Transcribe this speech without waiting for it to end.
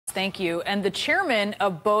Thank you. And the chairman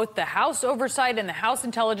of both the House Oversight and the House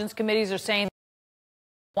Intelligence Committees are saying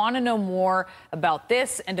they want to know more about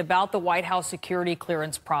this and about the White House security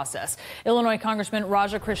clearance process. Illinois Congressman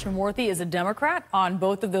Krishnamoorthi is a Democrat on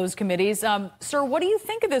both of those committees. Sir, what do you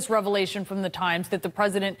think of this revelation from the Times that the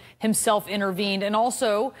president himself intervened, and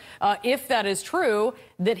also, if that is true,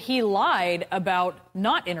 that he lied about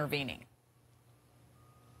not intervening?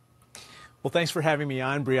 Well, thanks for having me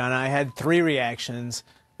on, Brianna. I had three reactions.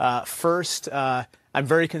 First, I'm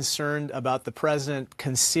very concerned about the president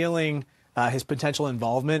concealing his potential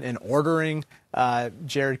involvement in ordering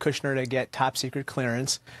Jared Kushner to get top secret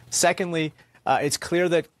clearance. Secondly, it's clear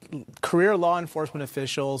that career law enforcement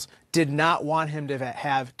officials did not want him to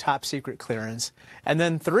have top secret clearance. And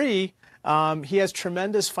then three, he has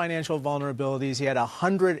tremendous financial vulnerabilities. He had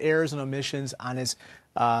 100 errors and omissions on his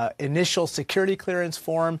initial security clearance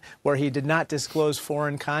form where he did not disclose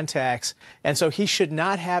foreign contacts. And so he should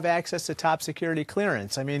not have access to top security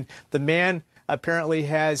clearance. I mean, the man apparently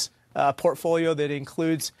has a portfolio that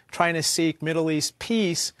includes trying to seek Middle East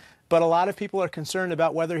peace, but a lot of people are concerned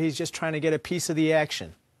about whether he's just trying to get a piece of the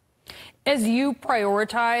action. As you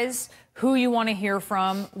prioritize who you want to hear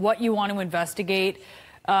from, what you want to investigate,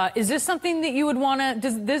 is this something that you would want to,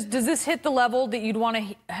 does this hit the level that you'd want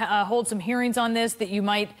to hold some hearings on this, that you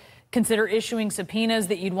might consider issuing subpoenas,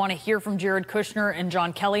 that you'd want to hear from Jared Kushner and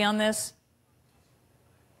John Kelly on this?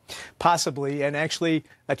 Possibly, and actually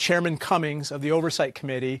Chairman Cummings of the Oversight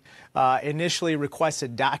Committee initially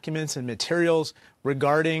requested documents and materials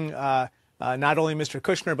regarding not only Mr.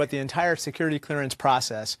 Kushner, but the entire security clearance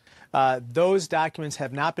process. Those documents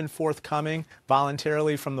have not been forthcoming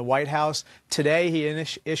voluntarily from the White House. Today, he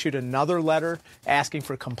issued another letter asking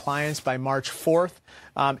for compliance by March 4th.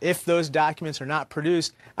 If those documents are not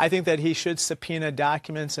produced, I think that he should subpoena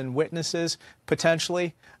documents and witnesses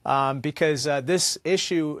potentially, because this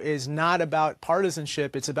issue is not about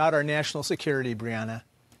partisanship. It's about our national security, Brianna.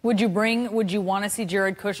 Would you want to see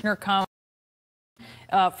Jared Kushner come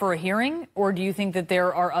for a hearing, or do you think that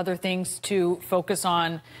there are other things to focus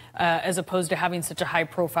on as opposed to having such a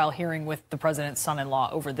high-profile hearing with the president's son-in-law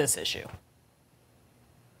over this issue?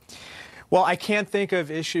 Well, I can't think of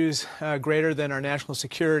issues greater than our national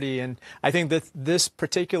security, and I think that this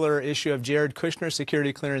particular issue of Jared Kushner's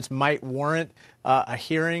security clearance might warrant a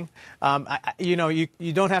hearing. You know, you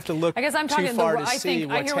don't have to look I guess I'm too talking far the, to I see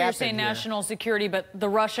think what's I hear what you're saying, here. national security, but the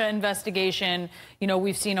Russia investigation, you know,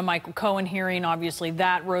 we've seen a Michael Cohen hearing. Obviously,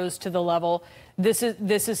 that rose to the level. This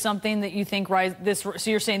is something that you think so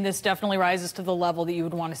you're saying this definitely rises to the level that you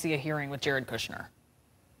would want to see a hearing with Jared Kushner?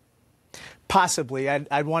 Possibly.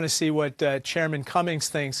 I'd want to see what Chairman Cummings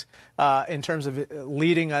thinks in terms of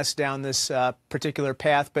leading us down this particular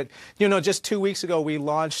path. But, you know, just 2 weeks ago, we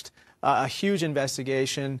launched a huge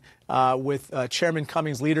investigation with Chairman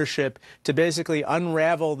Cummings' leadership to basically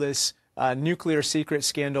unravel this nuclear secret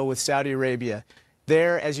scandal with Saudi Arabia.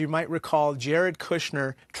 There, as you might recall, Jared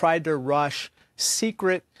Kushner tried to rush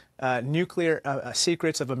secret nuclear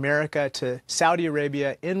secrets of America to Saudi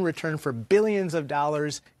Arabia in return for billions of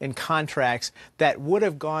dollars in contracts that would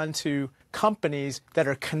have gone to companies that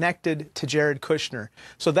are connected to Jared Kushner.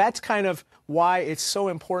 So that's kind of why it's so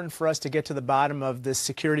important for us to get to the bottom of this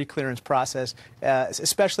security clearance process,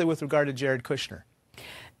 especially with regard to Jared Kushner.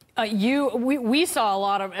 We saw a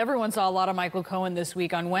lot of, everyone saw a lot of Michael Cohen this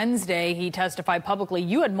week. On Wednesday, he testified publicly.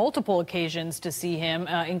 You had multiple occasions to see him,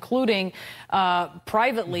 including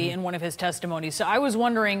privately in one of his testimonies. So I was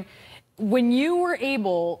wondering, when you were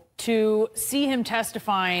able to see him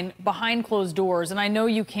testifying behind closed doors, and I know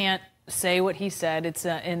you can't say what he said, it's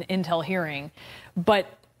an intel hearing,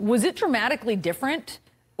 but was it dramatically different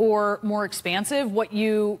or more expansive what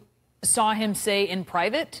you saw him say in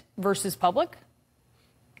private versus public?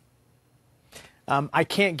 I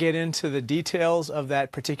can't get into the details of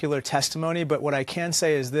that particular testimony, but what I can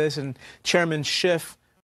say is this, and Chairman Schiff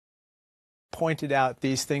pointed out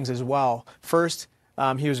these things as well. First,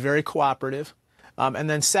 he was very cooperative. And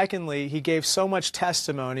then secondly, he gave so much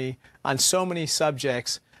testimony on so many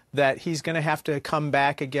subjects that he's going to have to come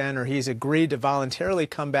back again, or he's agreed to voluntarily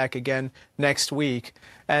come back again next week.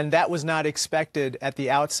 And that was not expected at the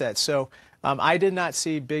outset. So I did not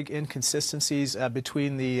see big inconsistencies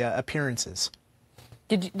between the appearances.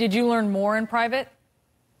 Did you learn more in private?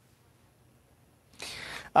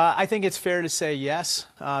 I think it's fair to say yes,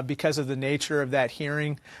 because of the nature of that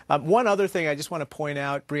hearing. One other thing I just want to point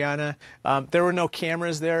out, Brianna, there were no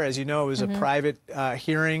cameras there. As you know, it was a private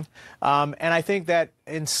hearing. And I think that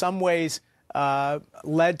in some ways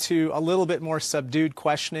led to a little bit more subdued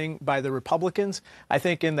questioning by the Republicans. I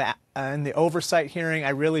think in the in the oversight hearing, I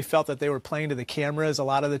really felt that they were playing to the cameras a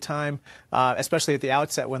lot of the time, especially at the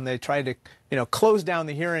outset when they tried to, close down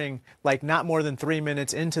the hearing like not more than 3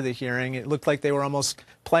 minutes into the hearing. It looked like they were almost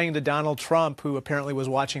playing to Donald Trump, who apparently was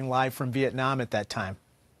watching live from Vietnam at that time.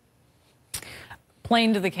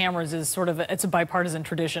 Playing to the cameras is sort of it's a bipartisan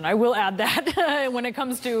tradition. I will add that when it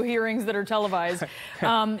comes to hearings that are televised.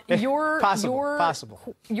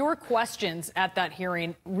 Your questions at that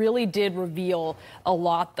hearing really did reveal a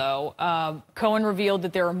lot, though. Cohen revealed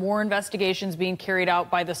that there are more investigations being carried out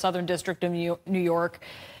by the Southern District of New York.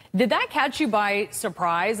 Did that catch you by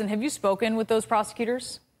surprise? And have you spoken with those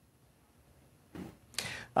prosecutors?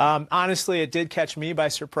 Honestly, it did catch me by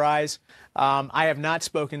surprise. I have not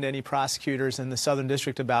spoken to any prosecutors in the Southern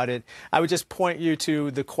District about it. I would just point you to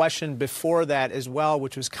the question before that as well,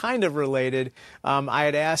 which was kind of related. I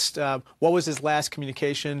had asked what was his last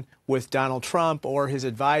communication with Donald Trump or his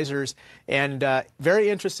advisors, and very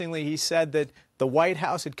interestingly, he said that the White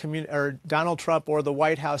House had Donald Trump or the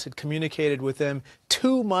White House had communicated with him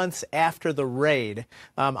 2 months after the raid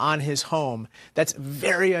on his home. That's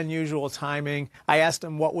very unusual timing. I asked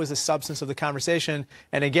him what was the substance of the conversation,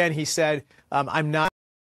 and again, he said, I'm not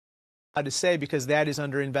allowed to say because that is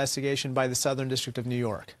under investigation by the Southern District of New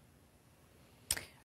York.